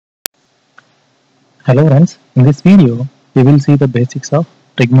Hello friends, in this video we will see the basics of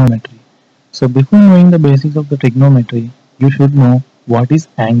trigonometry. So before knowing the basics of the trigonometry, you should know what is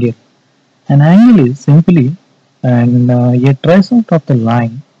angle. An angle is simply a trace out of the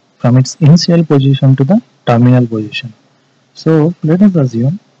line from its initial position to the terminal position. So let us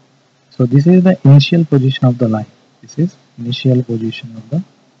assume, so this is the initial position of the line. This is initial position of the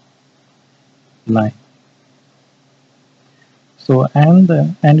line. So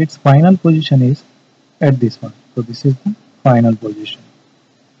and its final position is at this one. So this is the final position.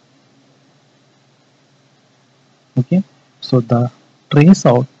 Okay, so the trace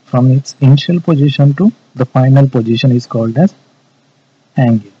out from its initial position to the final position is called as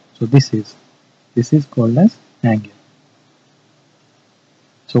angle. So this is called as angle.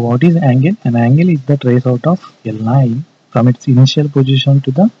 So what is angle? An angle is the trace out of a line from its initial position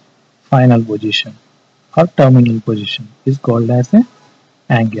to the final position or terminal position is called as a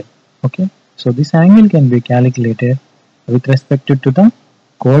angle. Okay, so this angle can be calculated with respect to the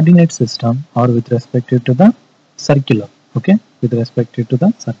coordinate system or with respect to the circular. Okay, with respect to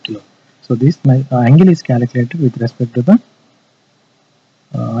the circular. So this angle is calculated with respect to the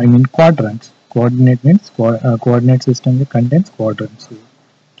quadrants. Coordinate means coordinate system contains quadrants. So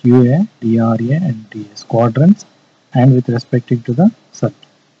QA, DRA and TS quadrants, and with respect to the circle.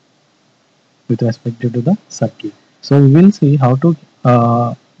 With respect to the circle. So we will see how to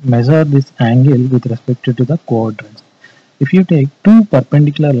measure this angle with respect to the quadrants. If you take two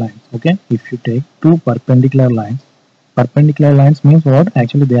perpendicular lines, okay, if you take two perpendicular lines means what?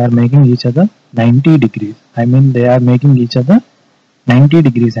 Actually they are making each other 90 degrees. I mean they are making each other 90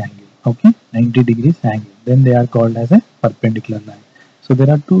 degrees angle. Okay, 90 degrees angle. Then they are called as a perpendicular line. So there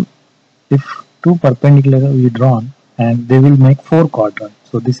are if two perpendicular we drawn and they will make four quadrants.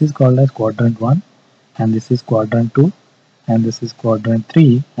 So this is called as quadrant 1 and this is quadrant 2 and this is quadrant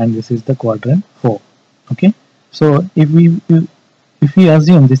 3 and this is the quadrant 4. Okay, so if we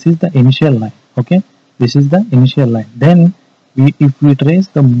assume this is the initial line, okay, this is the initial line, then if we trace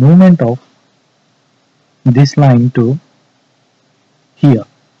the movement of this line to here,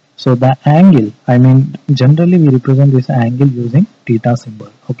 so the angle, I mean generally we represent this angle using theta symbol.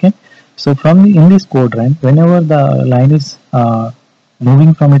 Okay, so in this quadrant, whenever the line is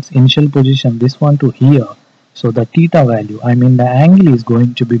moving from its initial position, this one to here, so the theta value, I mean the angle is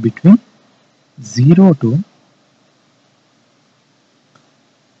going to be between 0 to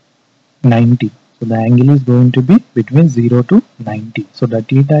 90. So the angle is going to be between 0 to 90. So the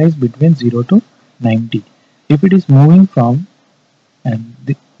theta is between 0 to 90. If it is moving from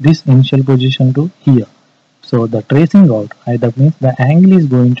this initial position to here, so the tracing out, that means the angle is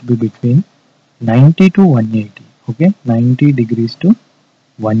going to be between 90 to 180. Okay, 90 degrees to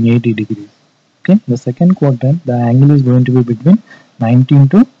 180 degrees. Okay, the second quadrant, the angle is going to be between 19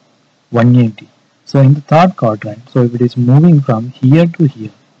 to 180. So in the third quadrant, so if it is moving from here to here,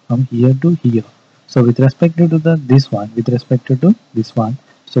 so with respect to this one,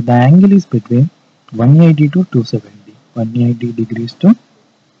 so the angle is between 180 to 270, 180 degrees to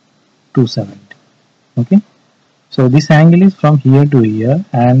 270. Okay, so this angle is from here to here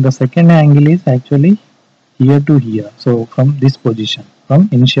and the second angle is actually here to here. So from this position, from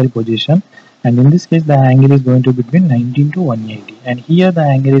initial position, and in this case the angle is going to be between 19 to 180 and here the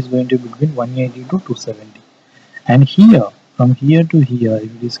angle is going to be between 180 to 270. And here from here to here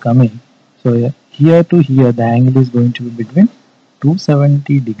if it is coming, so here to here the angle is going to be between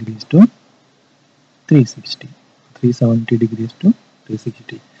 270 degrees to 360, 370 degrees to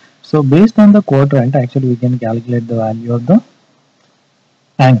 360. So based on the quadrant, actually we can calculate the value of the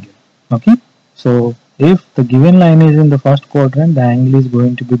angle. Okay, so if the given line is in the first quadrant, the angle is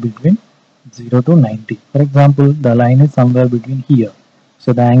going to be between 0 to 90. For example, the line is somewhere between here,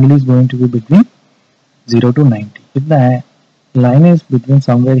 so the angle is going to be between 0 to 90. If the line is between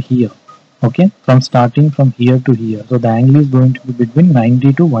somewhere here, okay, from starting from here to here, so the angle is going to be between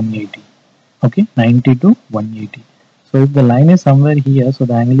 90 to 180. Okay, 90 to 180. So if the line is somewhere here, so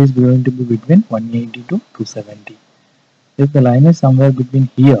the angle is going to be between 180 to 270. If the line is somewhere between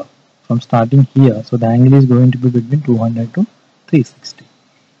here, from starting here, so the angle is going to be between 200 to 360.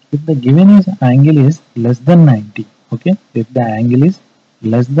 If the given angle is less than 90, okay, if the angle is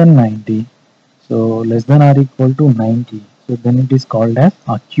less than 90, so less than or equal to 90, so then it is called as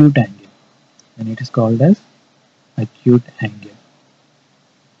acute angle. And it is called as acute angle.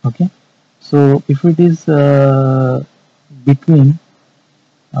 Okay, so if it is between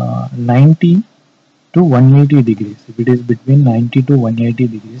 90 to 180 degrees, if it is between 90 to 180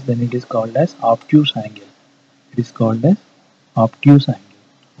 degrees, then it is called as obtuse angle. It is called as obtuse angle.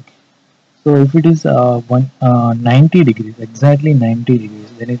 Okay. So if it is 90 degrees, exactly 90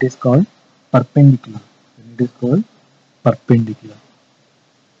 degrees, then it is called perpendicular, then it is called perpendicular.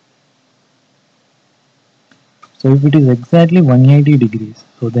 So if it is exactly 180 degrees,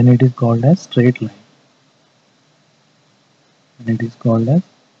 so then it is called as straight line. And it is called as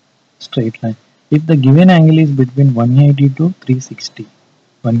straight line. If the given angle is between 180 to 360,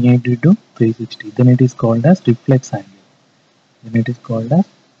 180 to 360, then it is called as reflex angle. Then it is called as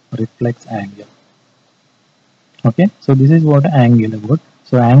reflex angle. Okay, so this is what angle about.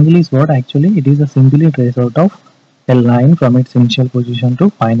 So angle is what actually it is a simply trace out of a line from its initial position to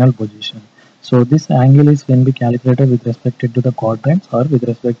final position. So this angle is can be calculated with respect to the quadrants or with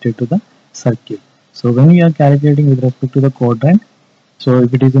respect to the circle. So when we are calculating with respect to the quadrant, so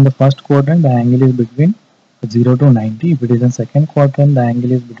if it is in the first quadrant, the angle is between 0 to 90. If it is in second quadrant, the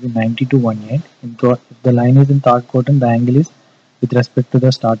angle is between 90 to 180. If the line is in third quadrant, the angle is with respect to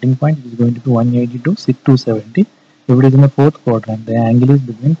the starting point, it is going to be 180 to 270. If it is in the fourth quadrant, the angle is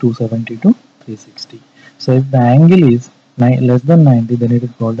between 270 to 360. So if the angle is less than 90, then it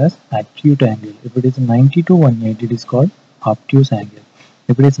is called as acute angle. If it is 90 to 180, it is called obtuse angle.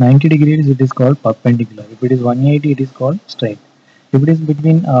 If it is 90 degrees, it is called perpendicular. If it is 180, it is called straight. If it is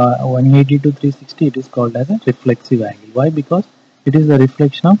between 180 to 360, it is called as a reflexive angle. Why? Because it is the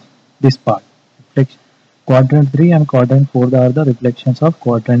reflection of this part. Quadrant 3 and quadrant 4 are the reflections of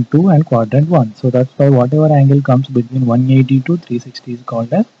quadrant 2 and quadrant 1. So that's why whatever angle comes between 180 to 360 is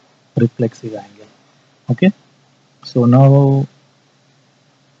called as reflexive angle. Okay. So now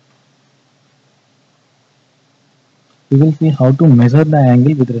we will see how to measure the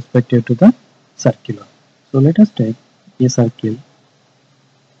angle with respect to the circular. So let us take a circle.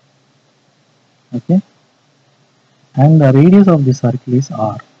 Okay, and the radius of the circle is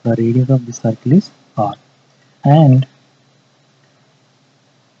r. The radius of the circle is r, and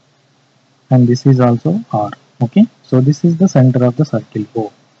this is also r. Okay, so this is the center of the circle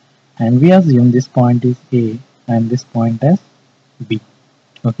O, and we assume this point is A and this point as B.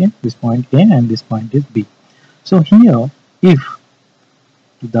 Okay, this point A and this point is B. So here, if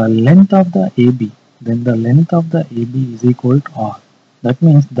the length of the AB, then the length of the AB is equal to r. That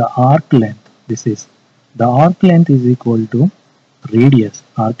means the arc length. This is the arc length is equal to radius.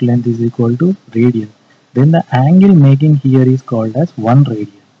 Arc length is equal to radius. Then the angle making here is called as 1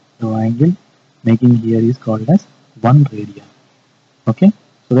 radian. The angle making here is called as 1 radian. Okay,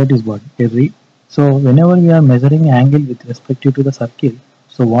 so that is what so whenever we are measuring angle with respect to the circle,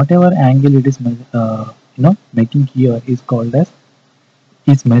 so whatever angle it is making here is called as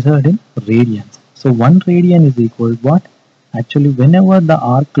is measured in radians. So 1 radian is equal to what? Actually, whenever the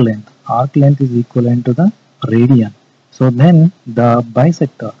arc length is equivalent to the radian, so then the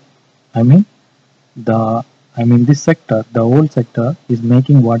bisector, this sector, the whole sector is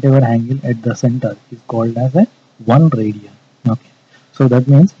making whatever angle at the center is called as a 1 radian. Okay, so that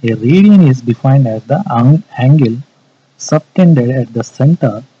means a radian is defined as the angle subtended at the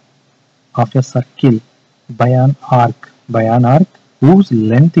center of a circle by an arc whose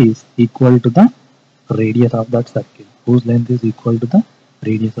length is equal to the radius of that circle. Whose length is equal to the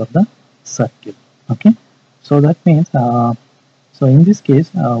radius of the circle. Okay, so that means so in this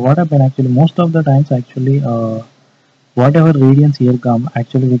case what happen actually most of the times actually whatever radians here come,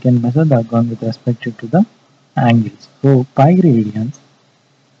 actually we can measure that one with respect to the angles. So pi radians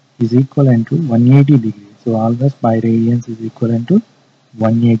is equivalent to 180 degrees. So always pi radians is equivalent to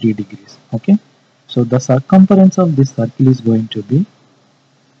 180 degrees. Okay, so the circumference of this circle is going to be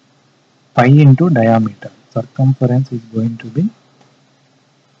pi into diameter. Circumference is going to be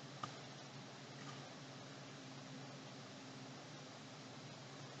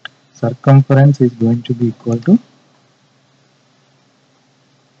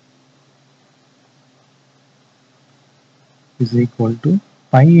equal to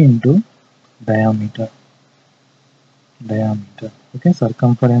pi into diameter. Okay,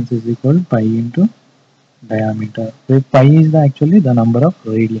 circumference is equal to pi into diameter. So pi is actually the number of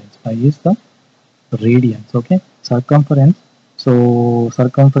radians. Pi is the radians. Okay, circumference. So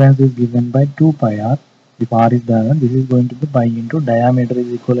circumference is given by 2 pi r. If r is the, this is going to be pi into diameter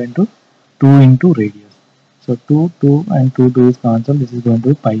is equivalent to 2 into radius. So 2 and 2 is cancelled. This is going to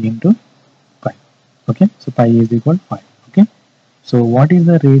be pi into pi. Okay, so pi is equal to 5. Okay, so what is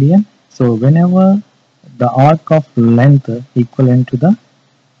the radian? So whenever the arc of length equivalent to the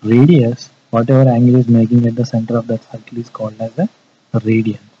radius, whatever angle is making at the center of that circle is called as a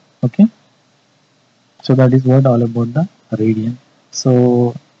radian. Okay, so that is what all about the radian.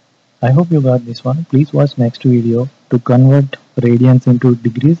 So I hope you got this one. Please watch next video to convert radians into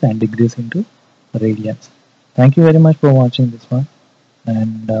degrees and degrees into radians. Thank you very much for watching this one,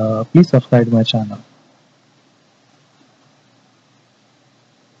 and please subscribe to my channel.